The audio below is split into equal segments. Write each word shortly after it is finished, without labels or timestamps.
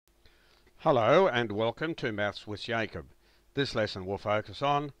Hello and welcome to Maths with Jacob. This lesson will focus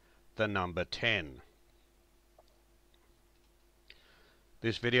on the number 10.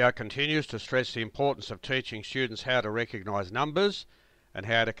 This video continues to stress the importance of teaching students how to recognise numbers and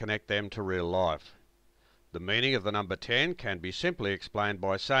how to connect them to real life. The meaning of the number 10 can be simply explained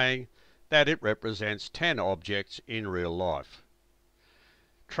by saying that it represents 10 objects in real life.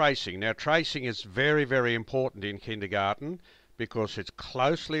 Tracing. Now tracing is very important in kindergarten because it's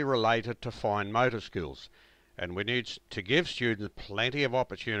closely related to fine motor skills, and we need to give students plenty of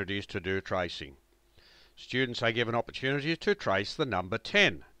opportunities to do tracing. Students are given opportunities to trace the number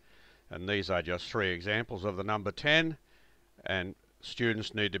 10, and these are just 3 examples of the number 10, and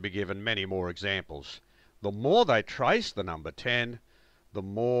students need to be given many more examples. The more they trace the number 10, the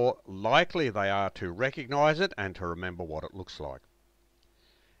more likely they are to recognise it and to remember what it looks like.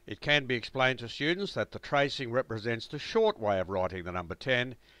 It can be explained to students that the tracing represents the short way of writing the number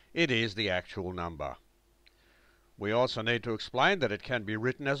 10. It is the actual number. We also need to explain that it can be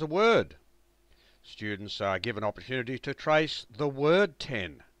written as a word. Students are given opportunity to trace the word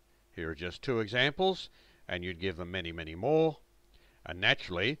 10. Here are just 2 examples, and you'd give them many more. And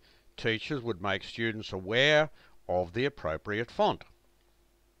naturally, teachers would make students aware of the appropriate font.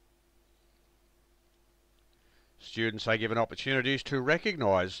 Students are given opportunities to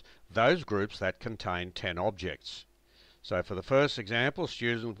recognise those groups that contain 10 objects. So for the first example,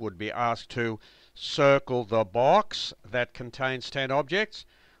 students would be asked to circle the box that contains 10 objects.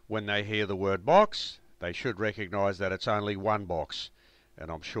 When they hear the word box, they should recognise that it's only one box,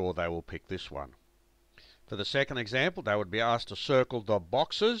 and I'm sure they will pick this one. For the second example, they would be asked to circle the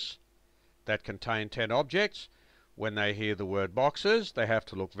boxes that contain 10 objects. When they hear the word boxes, they have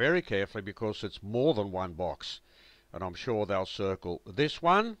to look very carefully because it's more than one box. And I'm sure they'll circle this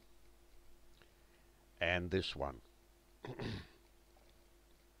one and this one.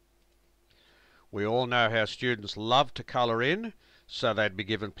 We all know how students love to colour in, so they'd be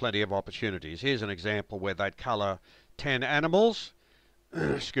given plenty of opportunities. Here's an example where they'd colour 10 animals.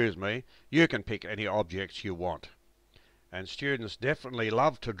 Excuse me. You can pick any objects you want. And students definitely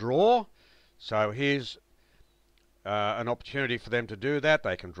love to draw, so here's an opportunity for them to do that.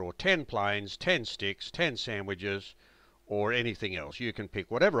 They can draw 10 planes, 10 sticks, 10 sandwiches, or anything else. You can pick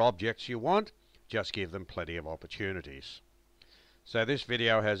whatever objects you want, just give them plenty of opportunities. So this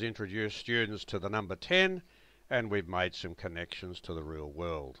video has introduced students to the number 10, and we've made some connections to the real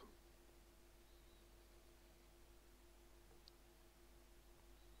world.